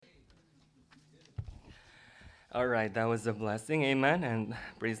All right, that was a blessing. Amen. And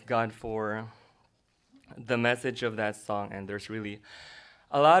praise God for the message of that song. And there's really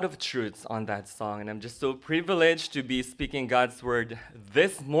a lot of truths on that song. And I'm just so privileged to be speaking God's word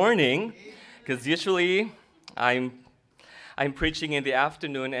this morning because usually I'm I'm preaching in the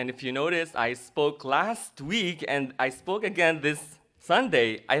afternoon, and if you notice, I spoke last week and I spoke again this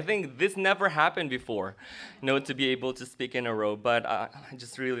Sunday. I think this never happened before, to be able to speak in a row. But I'm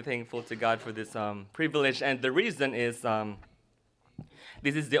just really thankful to God for this privilege. And the reason is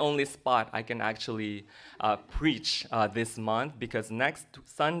this is the only spot I can actually preach this month because next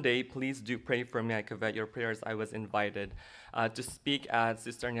Sunday, please do pray for me. I covet your prayers. I was invited to speak at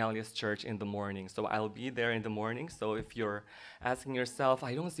Sister Nelia's church in the morning. So I'll be there in the morning. So if you're asking yourself,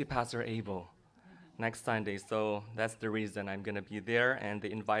 I don't see Pastor Abel next Sunday. So that's the reason I'm going to be there. And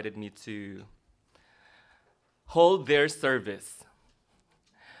they invited me to hold their service.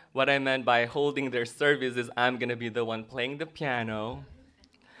 What I meant by holding their service is I'm going to be the one playing the piano.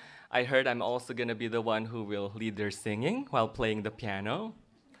 I heard I'm also going to be the one who will lead their singing while playing the piano.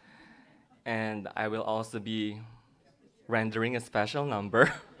 And I will also be rendering a special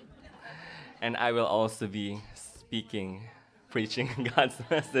number. And I will also be speaking, preaching God's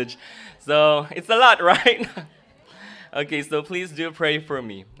message. So it's a lot, right? Okay, so please do pray for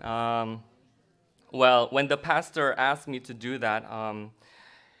me. Well, when the pastor asked me to do that,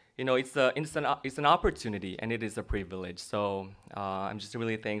 it's an opportunity and it is a privilege. So I'm just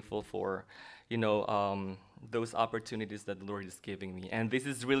really thankful for, those opportunities that the Lord is giving me. And this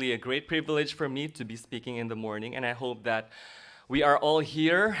is really a great privilege for me to be speaking in the morning. And I hope that we are all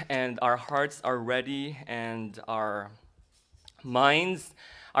here and our hearts are ready and our minds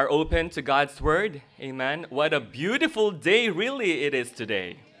are open to God's word. Amen. What a beautiful day really it is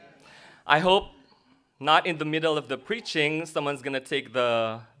today. I hope not in the middle of the preaching, someone's going to take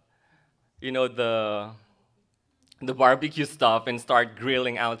the barbecue stuff and start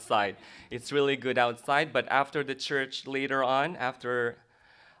grilling outside. It's really good outside, but after the church later on, after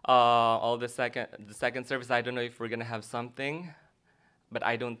all the second service, I don't know if we're gonna have something, but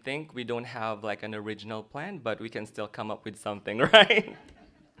I don't think we don't have like an original plan, but we can still come up with something, right?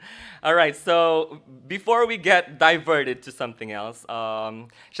 All right, so before we get diverted to something else,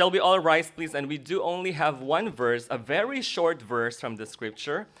 shall we all rise, please? And we do only have one verse, a very short verse from the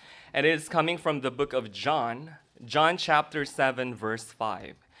scripture, and it is coming from the book of John, John chapter 7, verse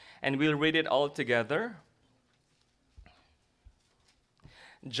 5. And we'll read it all together.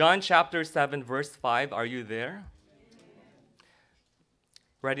 John chapter 7, verse 5. Are you there?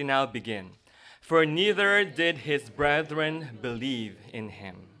 Ready now, begin. For neither did his brethren believe in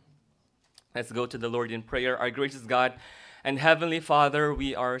him. Let's go to the Lord in prayer. Our gracious God and Heavenly Father,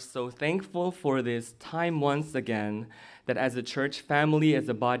 we are so thankful for this time once again that as a church family, as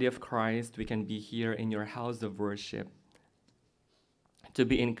a body of Christ, we can be here in your house of worship to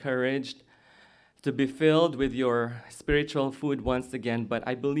be encouraged, to be filled with your spiritual food once again. But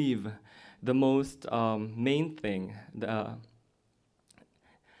I believe the most main thing, the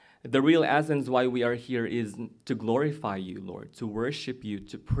real essence why we are here is to glorify you, Lord, to worship you,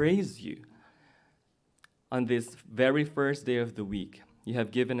 to praise you. On this very first day of the week, you have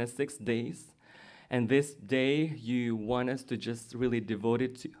given us 6 days, and this day you want us to just really devote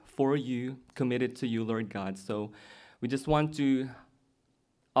it for you, committed to you, Lord God. So we just want to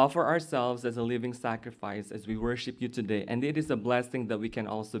offer ourselves as a living sacrifice as we worship you today. And it is a blessing that we can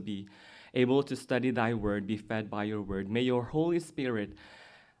also be able to study thy word, be fed by your word. May your Holy Spirit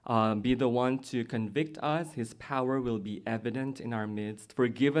be the one to convict us. His power will be evident in our midst.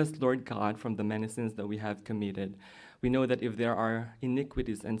 Forgive us, Lord God, from the many sins that we have committed. We know that if there are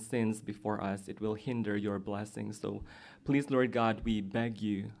iniquities and sins before us, it will hinder your blessings. So please, Lord God, we beg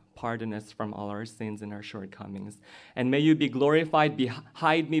you, pardon us from all our sins and our shortcomings. And may you be glorified,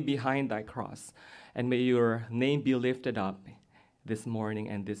 hide me behind thy cross. And may your name be lifted up this morning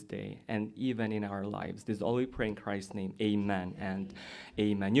and this day, and even in our lives. This is all we pray in Christ's name. Amen and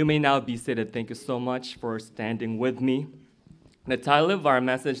amen. You may now be seated. Thank you so much for standing with me. The title of our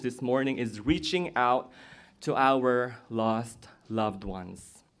message this morning is Reaching Out to Our Lost Loved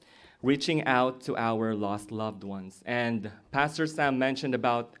Ones. Reaching out to our lost loved ones. And Pastor Sam mentioned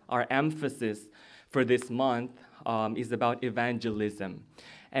about our emphasis for this month is about evangelism.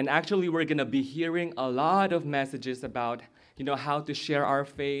 And actually, we're going to be hearing a lot of messages about how to share our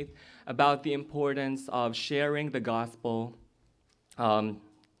faith, about the importance of sharing the gospel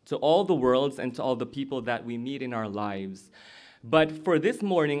to all the worlds and to all the people that we meet in our lives. But for this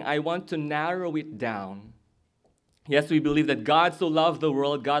morning, I want to narrow it down. Yes, we believe that God so loved the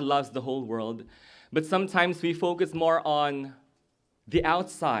world, God loves the whole world, but sometimes we focus more on the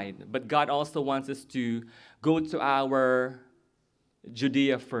outside, but God also wants us to go to our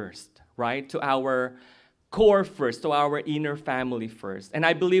Judea first, right? To our core first, to our inner family first. And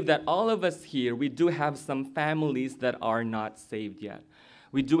I believe that all of us here, we do have some families that are not saved yet.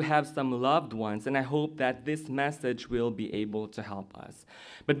 We do have some loved ones, and I hope that this message will be able to help us.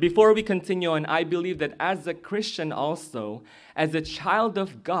 But before we continue on, I believe that as a Christian also, as a child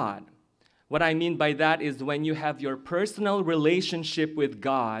of God, what I mean by that is when you have your personal relationship with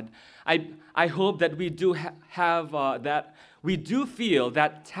God, I hope that we do we do feel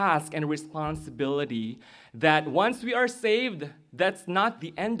that task and responsibility that once we are saved, that's not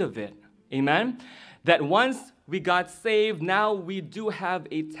the end of it. Amen? That once we got saved, now we do have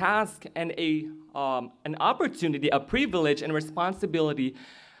a task and an opportunity, a privilege and responsibility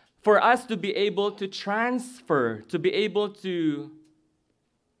for us to be able to transfer, to be able to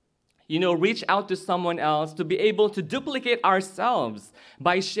reach out to someone else, to be able to duplicate ourselves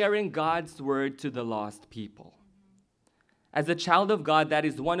by sharing God's word to the lost people. As a child of God, that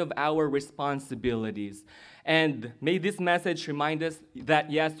is one of our responsibilities. And may this message remind us that,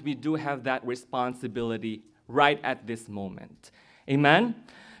 yes, we do have that responsibility right at this moment. Amen?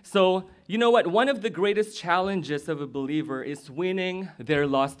 So, you know what? One of the greatest challenges of a believer is winning their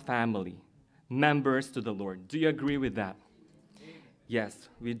lost family members to the Lord. Do you agree with that? Yes,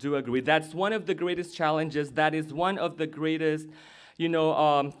 we do agree. That's one of the greatest challenges. That is one of the greatest,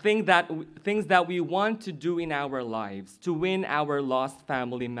 things that we want to do in our lives, to win our lost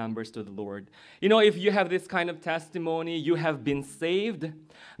family members to the Lord. If you have this kind of testimony, you have been saved.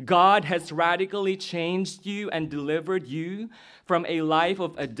 God has radically changed you and delivered you from a life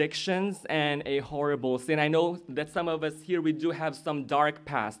of addictions and a horrible sin. I know that some of us here, we do have some dark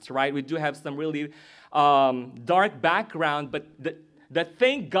past, right? We do have some really dark background, but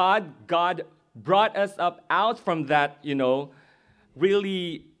thank God brought us up out from that,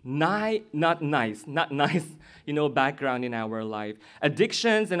 really not nice, background in our life.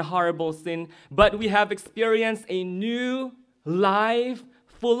 Addictions and horrible sin, but we have experienced a new life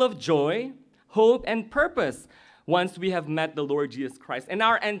full of joy, hope, and purpose once we have met the Lord Jesus Christ. And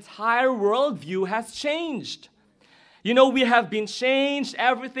our entire worldview has changed. We have been changed,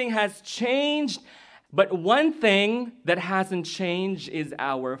 everything has changed. But one thing that hasn't changed is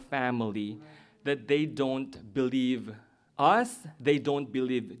our family, that they don't believe us, they don't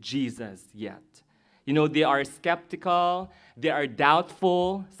believe Jesus yet. They are skeptical, they are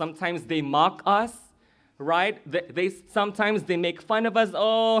doubtful, sometimes they mock us, right? Sometimes they make fun of us.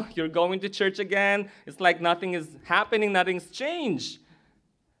 Oh, you're going to church again. It's like nothing is happening, nothing's changed.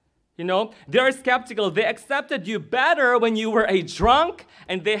 They are skeptical. They accepted you better when you were a drunk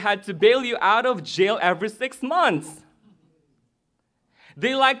and they had to bail you out of jail every 6 months.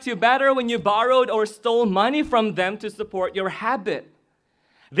 They liked you better when you borrowed or stole money from them to support your habit.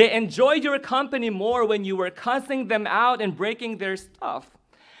 They enjoyed your company more when you were cussing them out and breaking their stuff.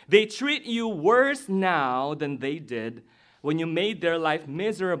 They treat you worse now than they did when you made their life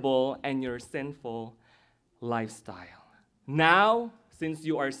miserable and your sinful lifestyle. Now, since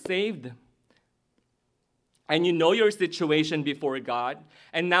you are saved and you know your situation before God,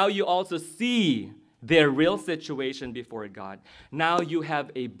 and now you also see their real situation before God, now you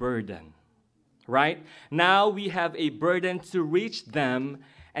have a burden, right? Now we have a burden to reach them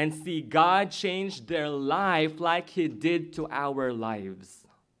and see God change their life like He did to our lives.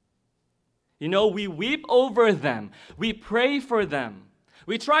 We weep over them. We pray for them.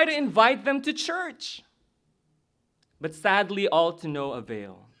 We try to invite them to church. But sadly, all to no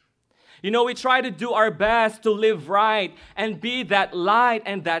avail. We try to do our best to live right and be that light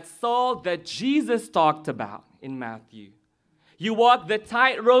and that salt that Jesus talked about in Matthew. You walk the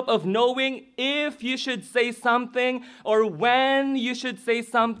tightrope of knowing if you should say something or when you should say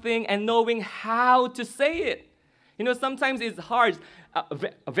something and knowing how to say it. Sometimes it's hard.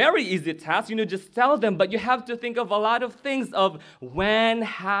 A very easy task, just tell them, but you have to think of a lot of things of when,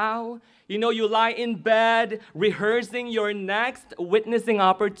 how. You lie in bed rehearsing your next witnessing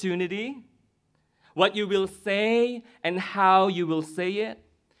opportunity, what you will say and how you will say it.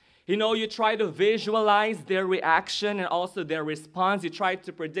 You try to visualize their reaction and also their response. You try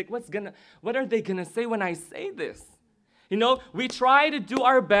to predict what are they gonna say when I say this? We try to do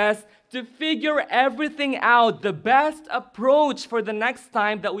our best to figure everything out, the best approach for the next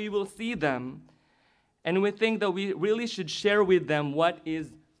time that we will see them. And we think that we really should share with them what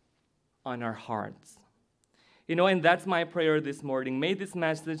is on our hearts. And that's my prayer this morning. May this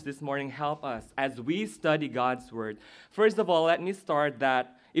message this morning help us as we study God's Word. First of all, let me start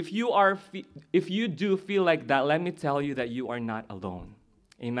that if you do feel like that, let me tell you that you are not alone.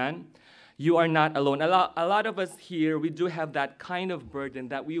 Amen? You are not alone. A lot of us here, we do have that kind of burden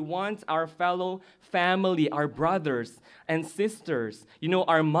that we want our fellow family, our brothers and sisters,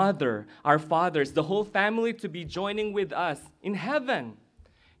 our mother, our fathers, the whole family to be joining with us in heaven.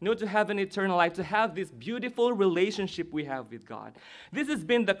 To have an eternal life, to have this beautiful relationship we have with God. This has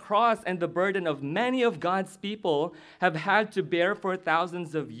been the cross and the burden of many of God's people have had to bear for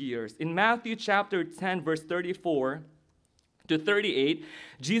thousands of years. In Matthew chapter 10, verse 34 to 38,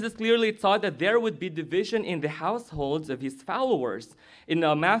 Jesus clearly taught that there would be division in the households of his followers. In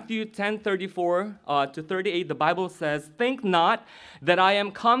Matthew 10:34 to 38, the Bible says, "Think not that I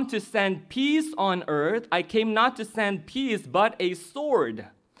am come to send peace on earth. I came not to send peace, but a sword.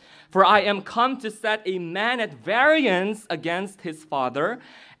 For I am come to set a man at variance against his father,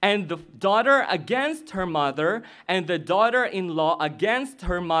 and the daughter against her mother, and the daughter-in-law against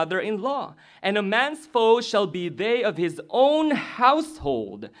her mother-in-law. And a man's foes shall be they of his own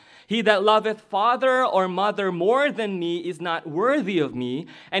household. He that loveth father or mother more than me is not worthy of me,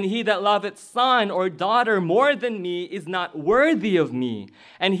 and he that loveth son or daughter more than me is not worthy of me.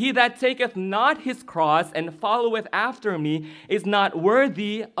 And he that taketh not his cross and followeth after me is not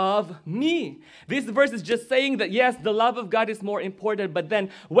worthy of me." This verse is just saying that yes, the love of God is more important, but then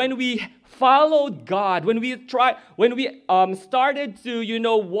when we followed God, when we started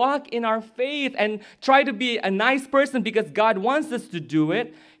to, walk in our faith and try to be a nice person because God wants us to do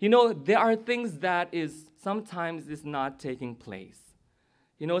it, there are things that sometimes is not taking place.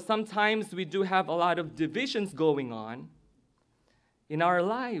 Sometimes we do have a lot of divisions going on in our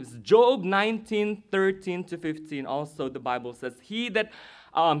lives. Job 19:13 to 15, also the Bible says, He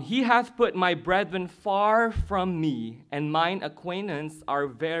hath put my brethren far from me, and mine acquaintance are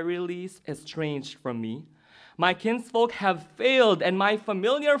verily estranged from me. My kinsfolk have failed, and my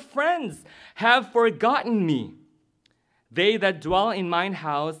familiar friends have forgotten me. They that dwell in mine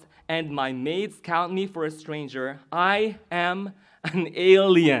house and my maids count me for a stranger. I am an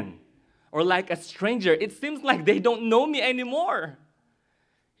alien, or like a stranger. It seems like they don't know me anymore.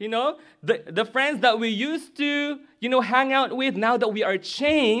 The friends that we used to, hang out with, now that we are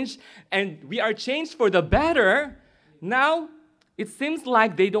changed, and we are changed for the better, now it seems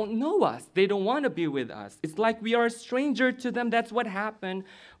like they don't know us. They don't want to be with us. It's like we are a stranger to them. That's what happened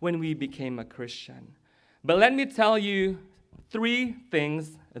when we became a Christian. But let me tell you 3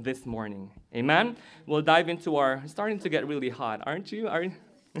 things this morning. Amen? We'll dive into it's starting to get really hot, aren't you?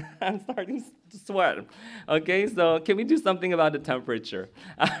 I'm starting to sweat. Okay, so can we do something about the temperature?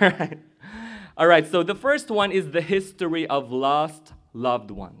 All right, so the first one is the history of lost loved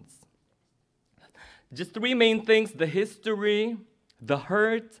ones. Just 3 main things: the history, the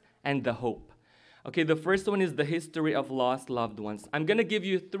hurt, and the hope. Okay, the first one is the history of lost loved ones. I'm going to give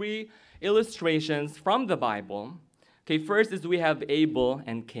you 3 illustrations from the Bible. Okay, first is we have Abel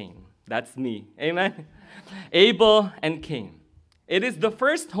and Cain. That's me. Amen? Abel and Cain. It is the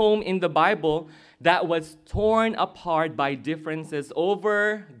first home in the Bible that was torn apart by differences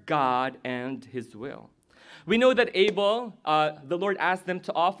over God and his will. We know that Abel, the Lord asked them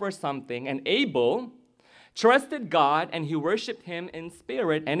to offer something, and Abel trusted God and he worshiped him in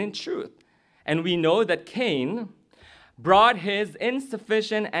spirit and in truth. And we know that Cain brought his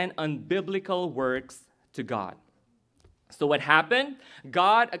insufficient and unbiblical works to God. So what happened?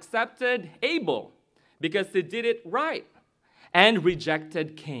 God accepted Abel because he did it right and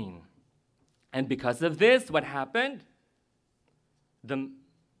rejected Cain. And because of this, what happened?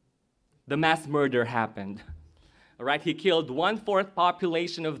 The mass murder happened. All right, he killed 1/4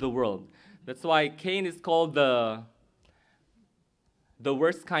 population of the world. That's why Cain is called the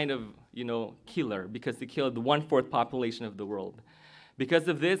worst kind of, killer, because he killed 1/4 population of the world. Because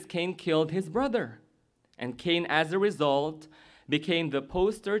of this, Cain killed his brother. And Cain, as a result, became the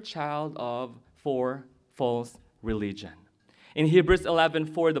poster child for false religion. In Hebrews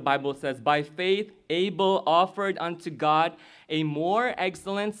 11:4, the Bible says, "By faith Abel offered unto God a more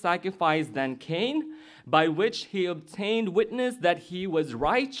excellent sacrifice than Cain, by which he obtained witness that he was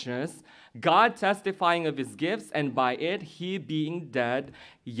righteous, God testifying of his gifts, and by it he being dead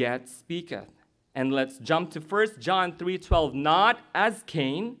yet speaketh." And let's jump to 1 John 3:12. "Not as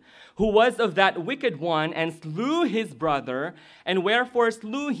Cain, who was of that wicked one, and slew his brother. And wherefore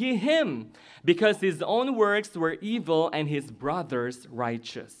slew he him? Because his own works were evil, and his brother's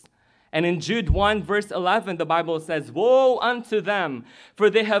righteous." And in Jude 1, verse 11, the Bible says, "Woe unto them, for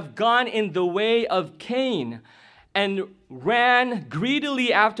they have gone in the way of Cain, and ran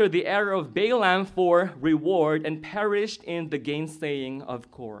greedily after the error of Balaam for reward, and perished in the gainsaying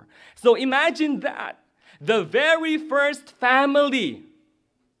of Kor." So imagine that. The very first family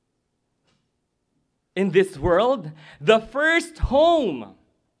in this world, the first home,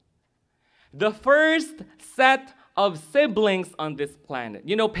 The first set of siblings on this planet.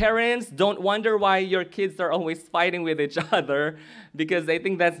 You know, parents, don't wonder why your kids are always fighting with each other, because I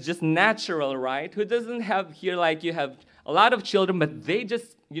think that's just natural, right? Who doesn't have here, like, you have a lot of children, but they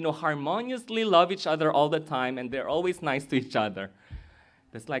just, harmoniously love each other all the time, and they're always nice to each other.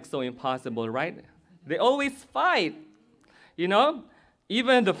 That's like so impossible, right? They always fight,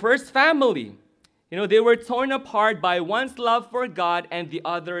 Even the first family, they were torn apart by one's love for God and the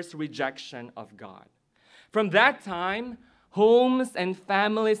other's rejection of God. From that time, homes and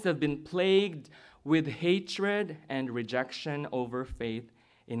families have been plagued with hatred and rejection over faith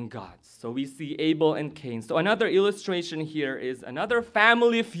in God. So we see Abel and Cain. So another illustration here is another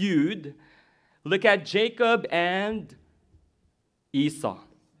family feud. Look at Jacob and Esau.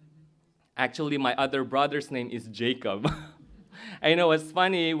 Actually, my other brother's name is Jacob. I know it's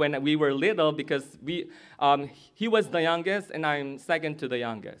funny when we were little because he was the youngest and I'm second to the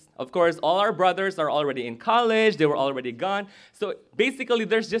youngest. Of course, all our brothers are already in college. They were already gone. So basically,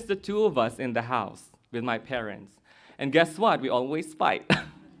 there's just the two of us in the house with my parents. And guess what? We always fight.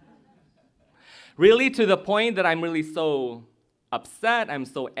 Really, to the point that I'm really so upset. I'm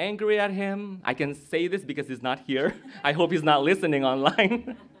so angry at him. I can say this because he's not here. I hope he's not listening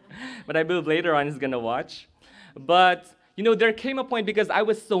online. But I believe later on he's going to watch. But there came a point because I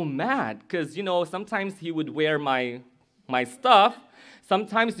was so mad because, sometimes he would wear my stuff.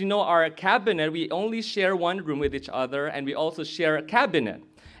 Sometimes, our cabinet, we only share one room with each other, and we also share a cabinet.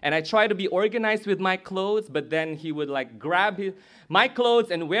 And I try to be organized with my clothes, but then he would grab my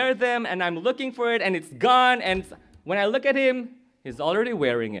clothes and wear them, and I'm looking for it, and it's gone. And when I look at him, he's already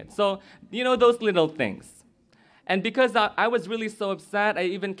wearing it. So, those little things. And because I was really so upset, I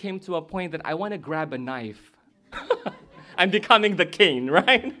even came to a point that I want to grab a knife. I'm becoming the Cain,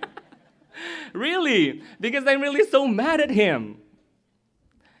 right? Really, because I'm really so mad at him.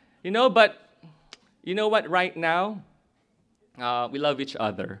 But you know what? Right now, we love each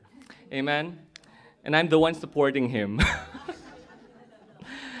other. Amen? And I'm the one supporting him.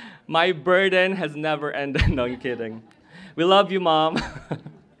 My burden has never ended. No, I'm kidding. We love you, Mom.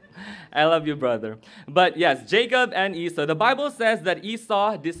 I love you, brother. But yes, Jacob and Esau. The Bible says that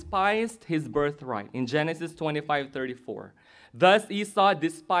Esau despised his birthright in Genesis 25:34. Thus Esau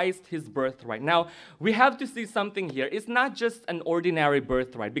despised his birthright. Now, we have to see something here. It's not just an ordinary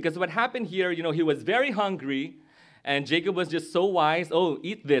birthright, because what happened here, he was very hungry, and Jacob was just so wise. Oh,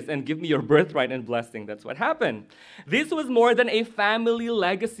 eat this and give me your birthright and blessing. That's what happened. This was more than a family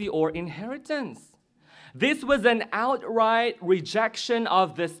legacy or inheritance. This was an outright rejection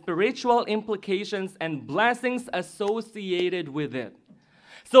of the spiritual implications and blessings associated with it.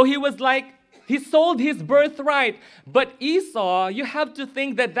 So he sold his birthright. But Esau, you have to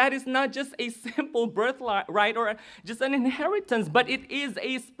think that is not just a simple birthright or just an inheritance, but it is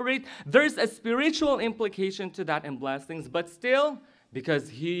there's a spiritual implication to that and blessings. But still, because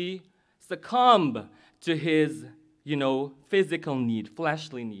he succumbed to his, physical need,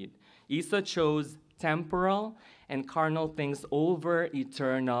 fleshly need, Esau chose temporal and carnal things over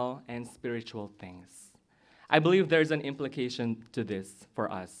eternal and spiritual things. I believe there's an implication to this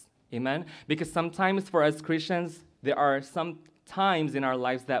for us. Amen? Because sometimes for us Christians, there are some times in our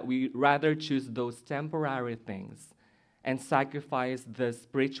lives that we rather choose those temporary things and sacrifice the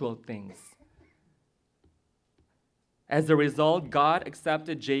spiritual things. As a result, God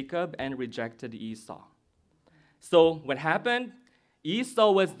accepted Jacob and rejected Esau. So what happened? Esau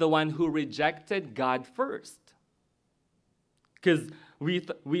was the one who rejected God first. Because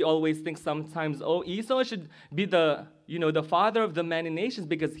we always think sometimes, Esau should be the father of the many nations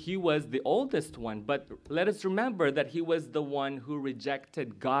because he was the oldest one. But let us remember that he was the one who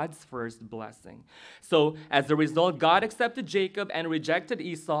rejected God's first blessing. So as a result, God accepted Jacob and rejected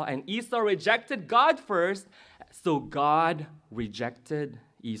Esau, and Esau rejected God first, so God rejected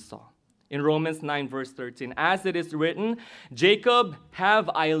Esau. In Romans 9, verse 13, as it is written, Jacob have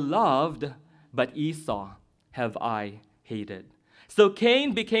I loved, but Esau have I hated. So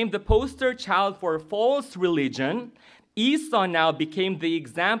Cain became the poster child for false religion. Esau now became the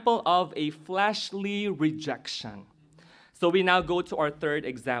example of a fleshly rejection. So we now go to our third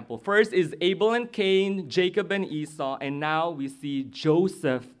example. First is Abel and Cain, Jacob and Esau, and now we see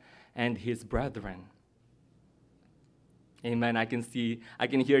Joseph and his brethren. Amen. I can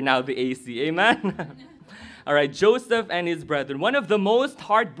hear now the AC. Amen. All right, Joseph and his brethren. One of the most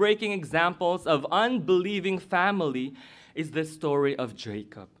heartbreaking examples of unbelieving family is the story of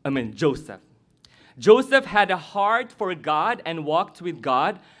Joseph. Joseph had a heart for God and walked with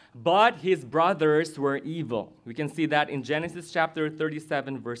God, but his brothers were evil. We can see that in Genesis chapter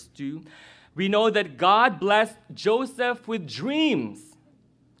 37, verse 2. We know that God blessed Joseph with dreams.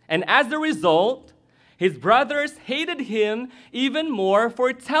 And as a result, his brothers hated him even more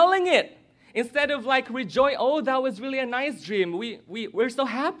for telling it. Instead of like rejoice, oh, that was really a nice dream. We're so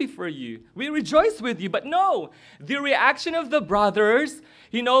happy for you. We rejoice with you. But no, the reaction of the brothers,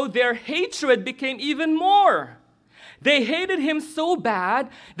 their hatred became even more. They hated him so bad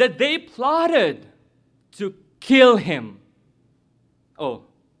that they plotted to kill him. Oh,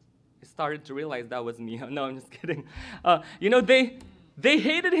 I started to realize that was me. No, I'm just kidding. They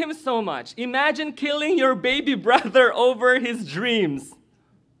hated him so much. Imagine killing your baby brother over his dreams.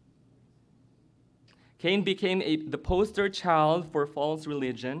 Cain became the poster child for false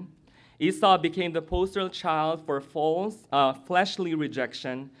religion. Esau became the poster child for false, fleshly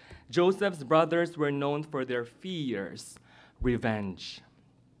rejection. Joseph's brothers were known for their fierce revenge.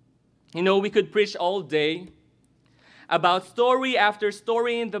 We could preach all day about story after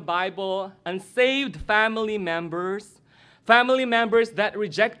story in the Bible, unsaved family members that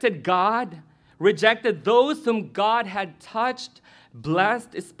rejected God, rejected those whom God had touched,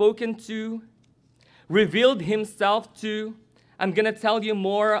 blessed, spoken to, revealed himself to. I'm going to tell you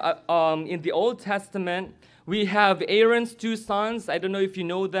more in the Old Testament. We have Aaron's two sons. I don't know if you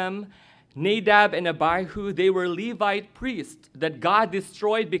know them. Nadab and Abihu, they were Levite priests that God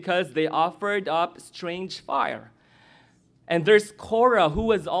destroyed because they offered up strange fire. And there's Korah, who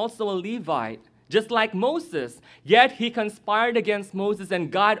was also a Levite, just like Moses. Yet he conspired against Moses, and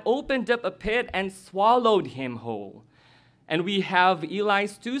God opened up a pit and swallowed him whole. And we have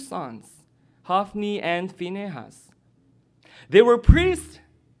Eli's two sons, Hophni and Phinehas. They were priests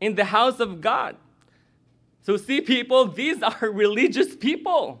in the house of God. So see, people, these are religious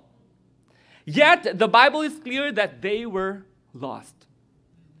people. Yet the Bible is clear that they were lost.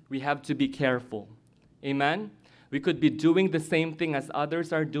 We have to be careful. Amen? We could be doing the same thing as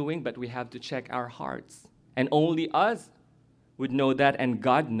others are doing, but we have to check our hearts. And only us would know that, and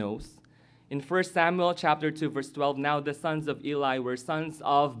God knows. In 1 Samuel chapter 2, verse 12, now the sons of Eli were sons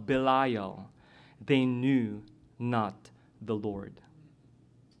of Belial. They knew not the Lord.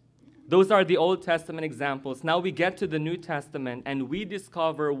 Those are the Old Testament examples. Now we get to the New Testament, and we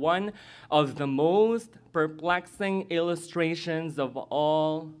discover one of the most perplexing illustrations of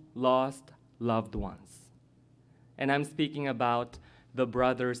all lost loved ones. And I'm speaking about the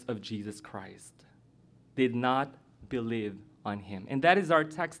brothers of Jesus Christ. Did not believe on him. And that is our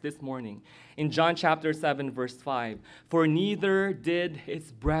text this morning. In John chapter 7, verse 5, for neither did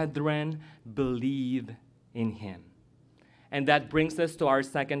his brethren believe in him. And that brings us to our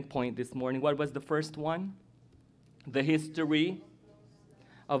second point this morning. What was the first one? The history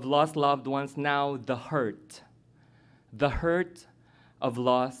of lost loved ones. Now the hurt. The hurt of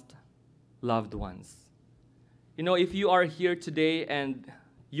lost loved ones. If you are here today and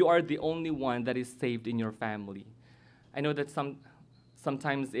you are the only one that is saved in your family, I know that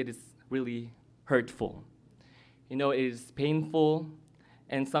sometimes it is really hurtful. It is painful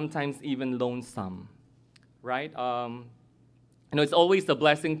and sometimes even lonesome, right? It's always a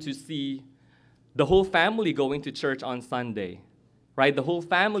blessing to see the whole family going to church on Sunday, right? The whole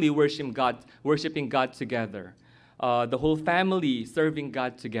family worshiping God together. The whole family serving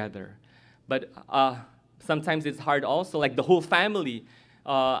God together. But sometimes it's hard also, like the whole family.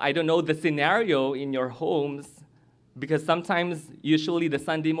 I don't know the scenario in your homes, because usually the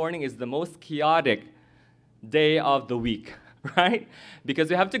Sunday morning is the most chaotic day of the week, right? Because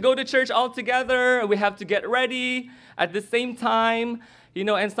we have to go to church all together, we have to get ready at the same time,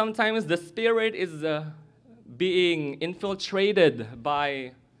 and sometimes the spirit is being infiltrated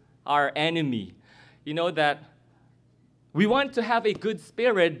by our enemy. That we want to have a good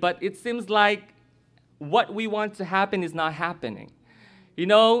spirit, but it seems like what we want to happen is not happening.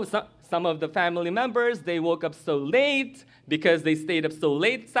 Some of the family members, they woke up so late because they stayed up so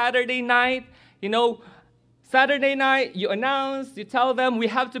late Saturday night. Saturday night, you announce, you tell them, we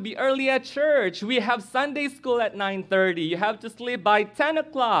have to be early at church. We have Sunday school at 9:30. You have to sleep by 10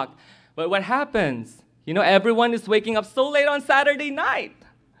 o'clock. But what happens? Everyone is waking up so late on Saturday night,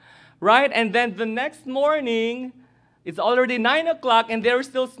 right? And then the next morning, it's already 9 o'clock and they're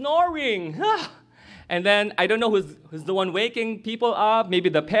still snoring. And then I don't know who's the one waking people up, maybe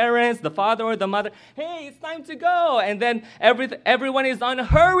the parents, the father or the mother. Hey, it's time to go. And then everyone is on a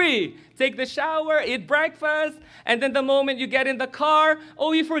hurry. Take the shower, eat breakfast, and then the moment you get in the car,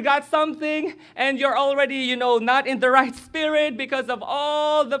 oh, you forgot something, and you're already, not in the right spirit because of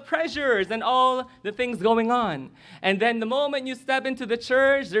all the pressures and all the things going on. And then the moment you step into the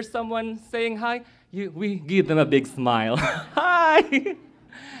church, there's someone saying hi. We give them a big smile. Hi!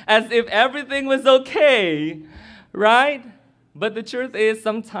 As if everything was okay, right? But the truth is,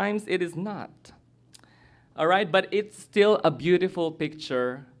 sometimes it is not. All right, but it's still a beautiful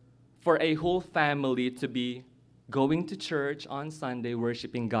picture for a whole family to be going to church on Sunday,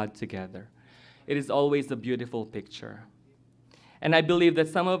 worshiping God together. It is always a beautiful picture. And I believe that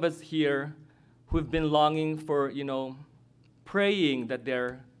some of us here who've been longing for, praying that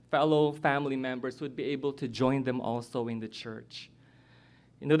their fellow family members would be able to join them also in the church.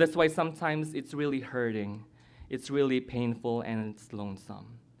 That's why sometimes it's really hurting. It's really painful and it's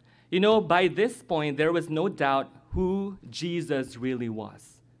lonesome. By this point, there was no doubt who Jesus really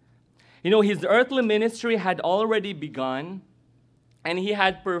was. His earthly ministry had already begun, and he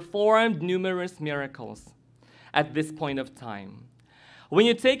had performed numerous miracles at this point of time. When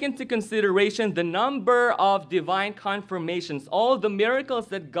you take into consideration the number of divine confirmations, all the miracles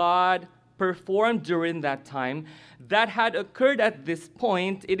that God performed during that time that had occurred at this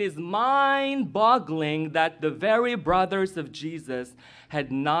point, it is mind-boggling that the very brothers of Jesus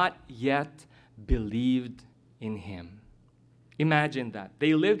had not yet believed in him. Imagine that.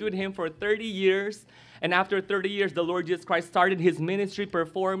 They lived with him for 30 years, and after 30 years, the Lord Jesus Christ started his ministry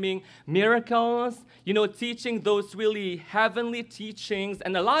performing miracles, teaching those really heavenly teachings,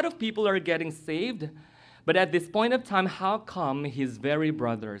 and a lot of people are getting saved. But at this point of time, how come his very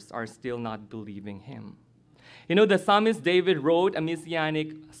brothers are still not believing him? The psalmist David wrote a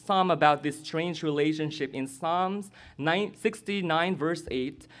messianic psalm about this strange relationship. In Psalms 69, verse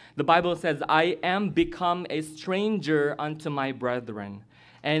 8, the Bible says, I am become a stranger unto my brethren,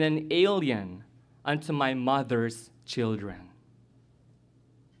 and an alien unto my mother's children.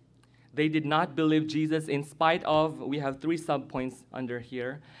 They did not believe Jesus in spite of, we have 3 subpoints under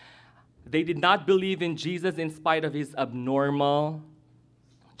here. They did not believe in Jesus in spite of his abnormal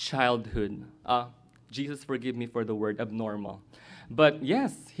childhood. Jesus, forgive me for the word abnormal. But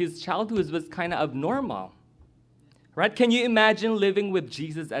yes, his childhood was kind of abnormal. Right? Can you imagine living with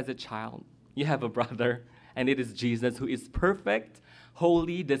Jesus as a child? You have a brother, and it is Jesus who is perfect,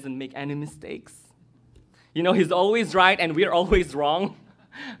 holy, doesn't make any mistakes. He's always right and we're always wrong.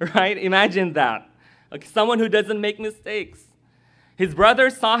 Right? Imagine that. Okay, someone who doesn't make mistakes. His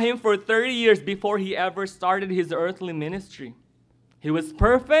brothers saw him for 30 years before he ever started his earthly ministry. He was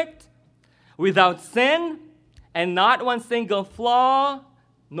perfect, without sin, and not one single flaw,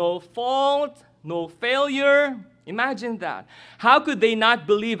 no fault, no failure. Imagine that. How could they not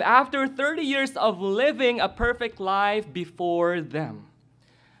believe after 30 years of living a perfect life before them?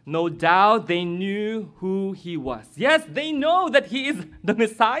 No doubt they knew who he was. Yes, they know that he is the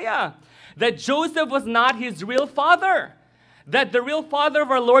Messiah, that Joseph was not his real father, that the real father of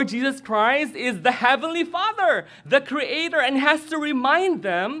our Lord Jesus Christ is the Heavenly Father, the Creator, and has to remind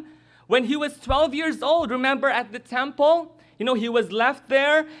them when he was 12 years old. Remember at the temple? He was left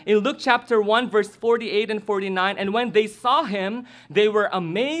there in Luke chapter 1, verse 48 and 49. And when they saw him, they were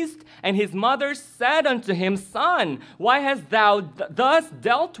amazed. And his mother said unto him, Son, why hast thou thus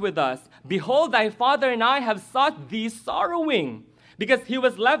dealt with us? Behold, thy father and I have sought thee sorrowing. Because he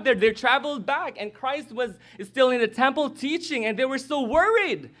was left there, they traveled back, and Christ was still in the temple teaching, and they were so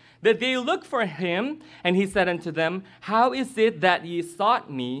worried that they looked for him. And he said unto them, How is it that ye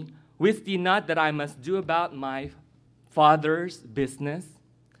sought me? Wist ye not that I must do about my Father's business?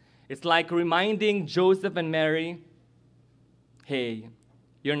 It's like reminding Joseph and Mary, hey,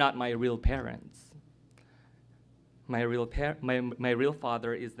 you're not my real parents. My real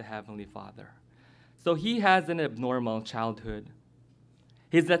father is the Heavenly Father. So he has an abnormal childhood.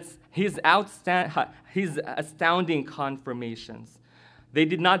 His astounding confirmations. They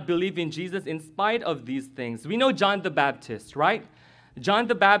did not believe in Jesus in spite of these things. We know John the Baptist, right? John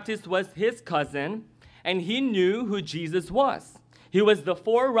the Baptist was his cousin, and he knew who Jesus was. He was the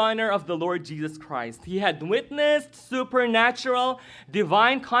forerunner of the Lord Jesus Christ. He had witnessed supernatural,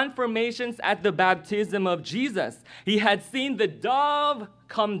 divine confirmations at the baptism of Jesus. He had seen the dove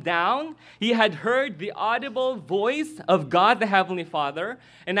come down. He had heard the audible voice of God, the Heavenly Father.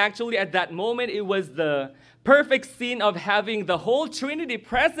 And actually, at that moment, it was the perfect scene of having the whole Trinity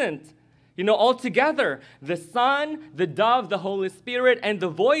present. All together, the Son, the dove, the Holy Spirit, and the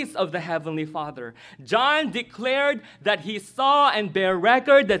voice of the Heavenly Father. John declared that he saw and bear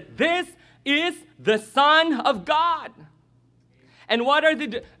record that this is the Son of God. And what are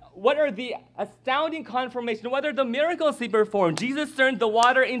the astounding confirmation? What are the miracles he performed? Jesus turned the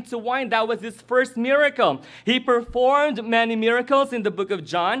water into wine. That was his first miracle. He performed many miracles in the book of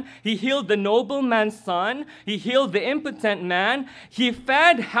John. He healed the nobleman's son. He healed the impotent man. He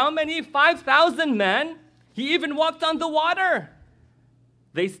fed how many? 5,000 men. He even walked on the water.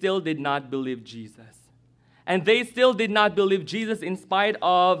 They still did not believe Jesus. And they still did not believe Jesus in spite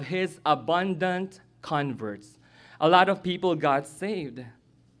of his abundant converts. A lot of people got saved.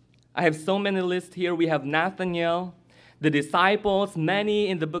 I have so many lists here. We have Nathanael. The disciples, many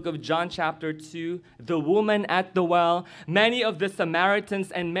in the book of John chapter 2, the woman at the well, many of the Samaritans,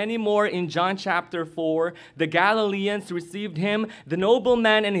 and many more in John chapter 4. The Galileans received him. The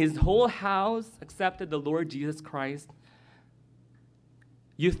nobleman and his whole house accepted the Lord Jesus Christ.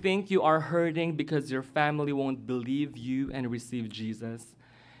 You think you are hurting because your family won't believe you and receive Jesus.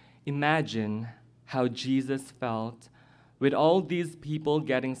 Imagine how Jesus felt with all these people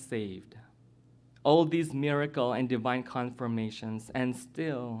getting saved, all these miracle and divine confirmations, and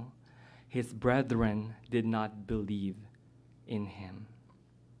still his brethren did not believe in him.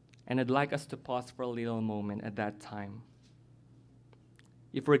 And I'd like us to pause for a little moment at that time.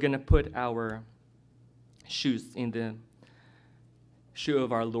 If we're going to put our shoes in the shoe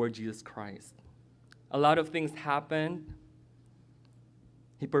of our Lord Jesus Christ, a lot of things happened.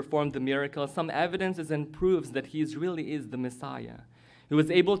 He performed the miracle. Some evidences and proofs that he really is the Messiah. He was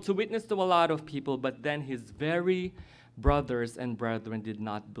able to witness to a lot of people, but then his very brothers and brethren did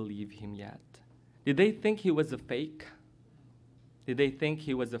not believe him yet. Did they think he was a fake? Did they think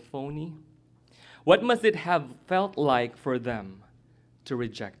he was a phony? What must it have felt like for them to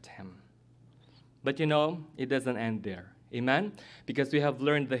reject him? But you know, it doesn't end there. Amen? Because we have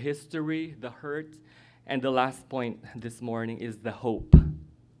learned the history, the hurt, and the last point this morning is the hope.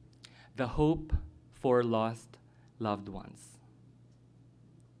 The hope for lost loved ones.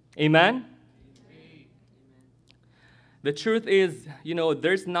 Amen? Amen? The truth is, you know,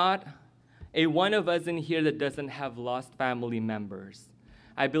 there's not a one of us in here that doesn't have lost family members.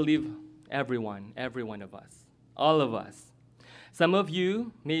 I believe every one of us, all of us. Some of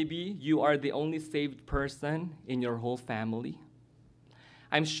you, maybe you are the only saved person in your whole family.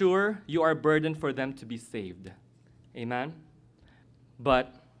 I'm sure you are burdened for them to be saved. Amen?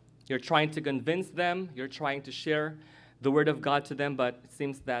 But you're trying to convince them, you're trying to share the word of God to them, but it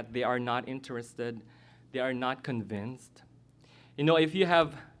seems that they are not interested. They are not convinced. You know, if you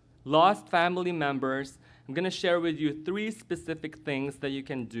have lost family members, I'm going to share with you 3 specific things that you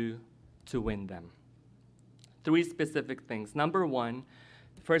can do to win them. 3 specific things. Number 1,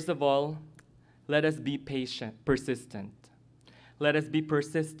 first of all, let us be patient, persistent. Let us be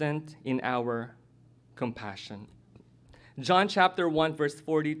persistent in our compassion. John chapter 1, verse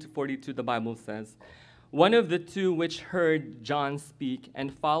 40 to 42, the Bible says, one of the 2 which heard John speak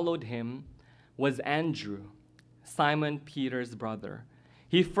and followed him was Andrew, Simon Peter's brother.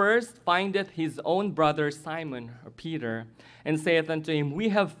 He first findeth his own brother Simon, or Peter, and saith unto him, We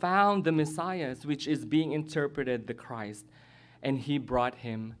have found the Messiah, which is being interpreted the Christ. And he brought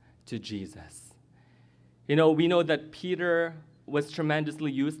him to Jesus. You know, we know that Peter was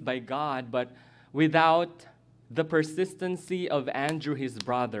tremendously used by God, but without the persistency of Andrew, his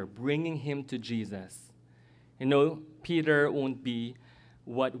brother, bringing him to Jesus, you know, Peter won't be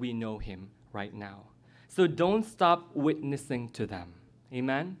what we know him right now. So don't stop witnessing to them.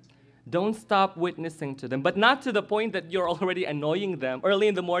 Amen? Don't stop witnessing to them, but not to the point that you're already annoying them early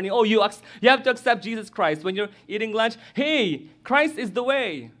in the morning. Oh, you have to accept Jesus Christ. When you're eating lunch, hey, Christ is the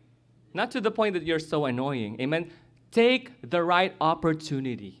way. Not to the point that you're so annoying. Amen? Take the right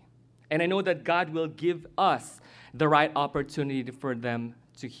opportunity. And I know that God will give us the right opportunity for them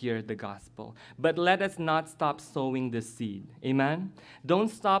to hear the gospel. But let us not stop sowing the seed. Amen? Don't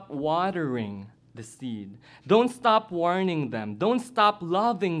stop watering the seed. Don't stop warning them. Don't stop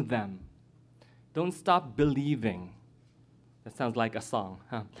loving them. Don't stop believing. That sounds like a song,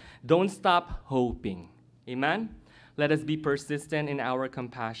 huh? Don't stop hoping. Amen? Let us be persistent in our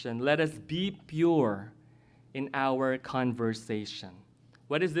compassion. Let us be pure in our conversation.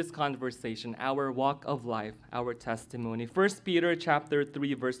 What is this conversation? Our walk of life, our testimony. 1 Peter chapter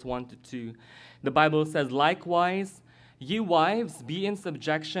 3, verse 1 to 2. The Bible says, Likewise, ye wives, be in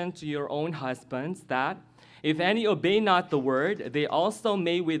subjection to your own husbands, that, if any obey not the word, they also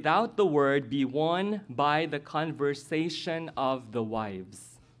may without the word be won by the conversation of the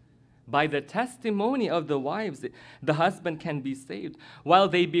wives. By the testimony of the wives, the husband can be saved, while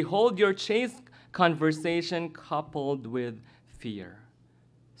they behold your chaste conversation coupled with fear.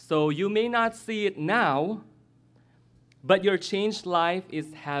 So you may not see it now, but your changed life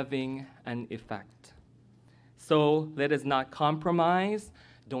is having an effect. So let us not compromise.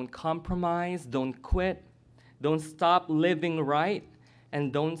 Don't quit. Don't stop living right,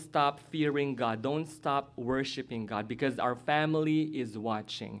 and don't stop fearing God. Don't stop worshiping God, because our family is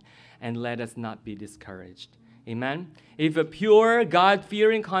watching, and let us not be discouraged. Amen? If a pure,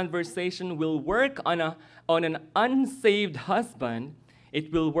 God-fearing conversation will work on an unsaved husband, it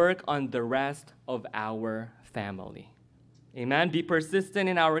will work on the rest of our family. Amen? Be persistent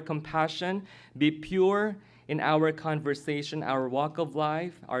in our compassion. Be pure in our conversation, our walk of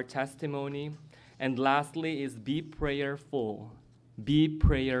life, our testimony. And lastly is be prayerful. Be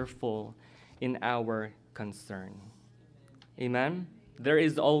prayerful in our concern. Amen? There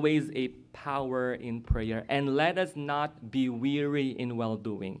is always a power in prayer. And let us not be weary in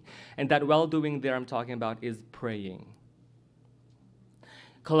well-doing. And that well-doing there I'm talking about is praying.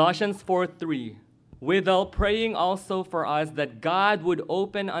 Colossians 4:3, withal praying also for us that God would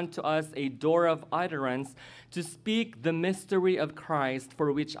open unto us a door of utterance to speak the mystery of Christ,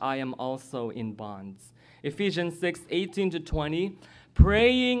 for which I am also in bonds. Ephesians 6:18-20,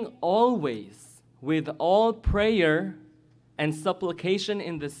 praying always with all prayer and supplication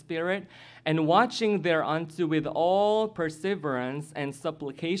in the Spirit, and watching thereunto with all perseverance and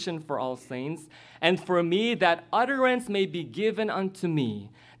supplication for all saints, and for me, that utterance may be given unto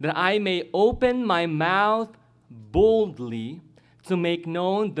me, that I may open my mouth boldly to make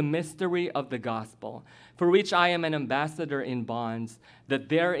known the mystery of the gospel, for which I am an ambassador in bonds, that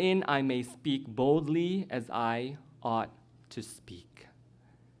therein I may speak boldly as I ought to speak.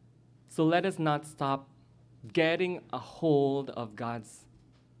 So let us not stop getting a hold of God's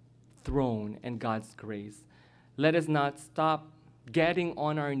throne and God's grace. Let us not stop getting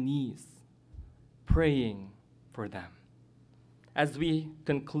on our knees, praying for them. As we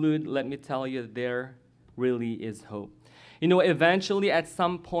conclude, let me tell you, there really is hope. You know, eventually at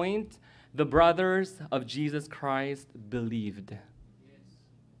some point, the brothers of Jesus Christ believed.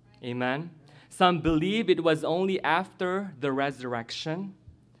 Amen. Some believe it was only after the resurrection.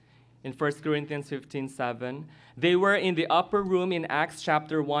 In 1 Corinthians 15:7, they were in the upper room in Acts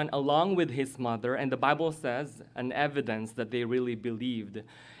chapter 1 along with his mother, and the Bible says an evidence that they really believed.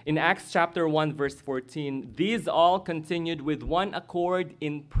 In Acts chapter 1 verse 14, these all continued with one accord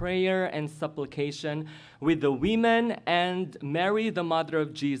in prayer and supplication with the women and Mary the mother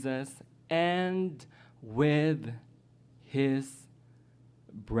of Jesus and with his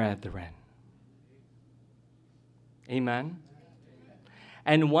brethren. Amen.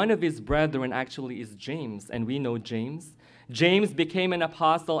 And one of his brethren actually is James, and we know James. James became an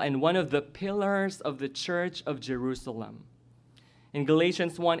apostle and one of the pillars of the church of Jerusalem. In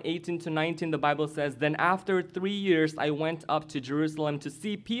Galatians 1:18-19, the Bible says, then after 3 years I went up to Jerusalem to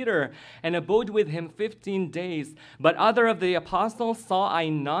see Peter and abode with him 15 days. But other of the apostles saw I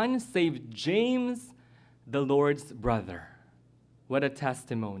none save James, the Lord's brother. What a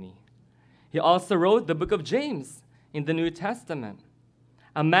testimony. He also wrote the book of James in the New Testament.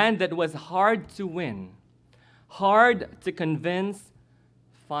 A man that was hard to win, hard to convince,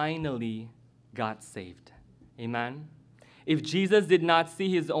 finally got saved. Amen? If Jesus did not see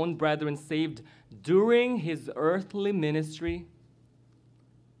his own brethren saved during his earthly ministry,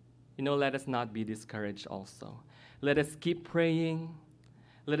 let us not be discouraged also. Let us keep praying.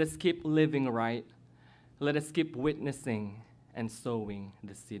 Let us keep living right. Let us keep witnessing and sowing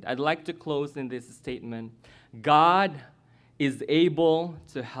the seed. I'd like to close in this statement. God is able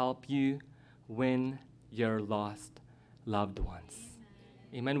to help you win your lost loved ones.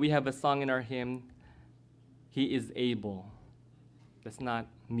 Amen. We have a song in our hymn, He is able. That's not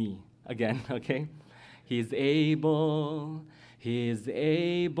me again, okay? He's able, He's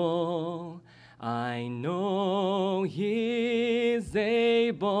able. I know He's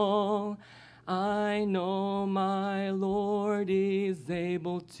able. I know my Lord is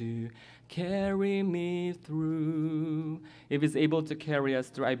able to carry me through. If He's able to carry us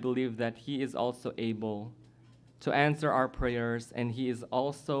through, I believe that He is also able to answer our prayers, and He is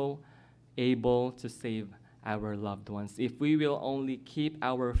also able to save our loved ones. If we will only keep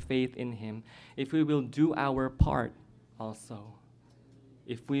our faith in Him, if we will do our part also,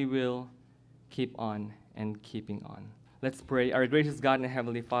 if we will keep on and keeping on. Let's pray. Our gracious God and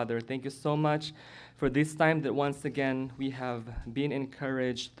Heavenly Father, thank you so much for this time that once again we have been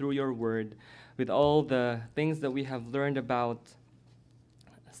encouraged through your word with all the things that we have learned about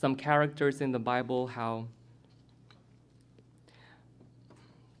some characters in the Bible, how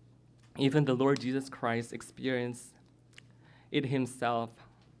even the Lord Jesus Christ experienced it Himself.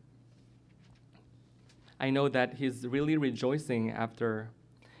 I know that He's really rejoicing after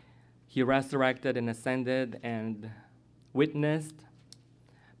He resurrected and ascended and witnessed,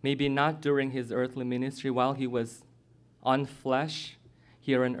 maybe not during His earthly ministry while He was on flesh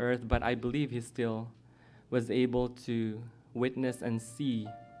here on earth, but I believe He still was able to witness and see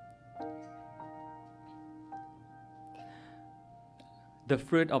the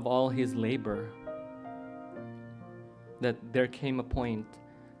fruit of all His labor, that there came a point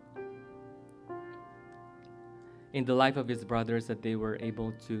in the life of His brothers that they were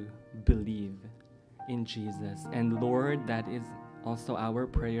able to believe in Jesus. And Lord, that is also our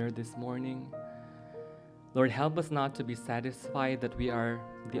prayer this morning. Lord, help us not to be satisfied that we are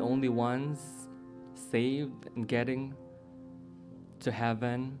the only ones saved and getting to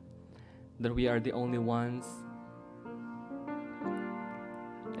heaven, that we are the only ones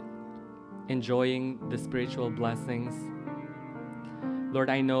enjoying the spiritual blessings. Lord,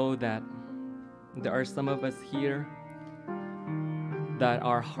 I know that there are some of us here that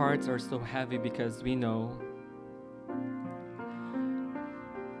our hearts are so heavy because we know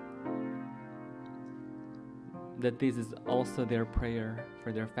that this is also their prayer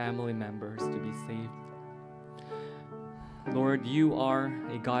for their family members to be saved. Lord, you are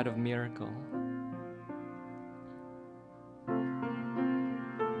a God of miracle.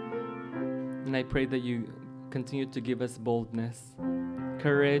 And I pray that you continue to give us boldness,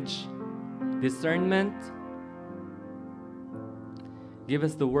 courage, discernment. Give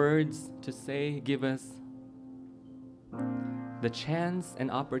us the words to say. Give us the chance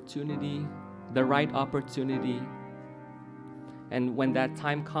and opportunity, the right opportunity. And when that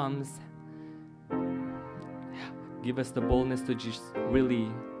time comes, give us the boldness to just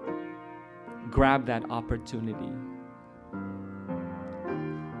really grab that opportunity.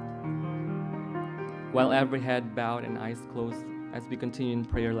 While every head bowed and eyes closed, as we continue in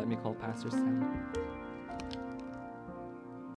prayer, let me call Pastor Sam.